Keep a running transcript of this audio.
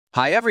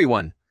Hi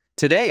everyone!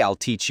 Today I'll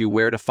teach you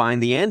where to find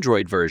the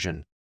Android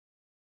version.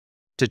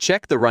 To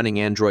check the running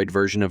Android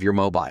version of your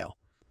mobile,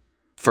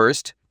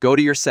 first, go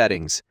to your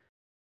settings.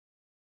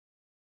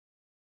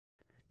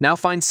 Now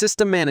find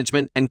System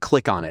Management and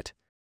click on it.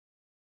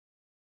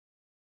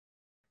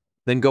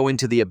 Then go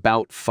into the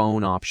About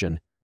Phone option.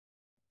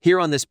 Here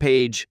on this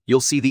page,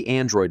 you'll see the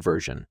Android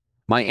version.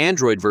 My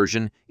Android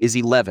version is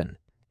 11.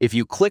 If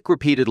you click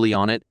repeatedly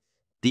on it,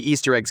 the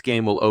Easter eggs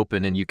game will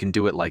open and you can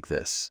do it like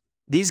this.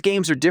 These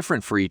games are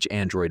different for each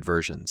Android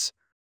versions.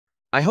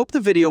 I hope the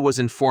video was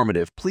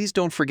informative. Please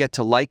don't forget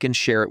to like and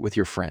share it with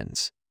your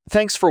friends.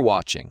 Thanks for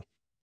watching.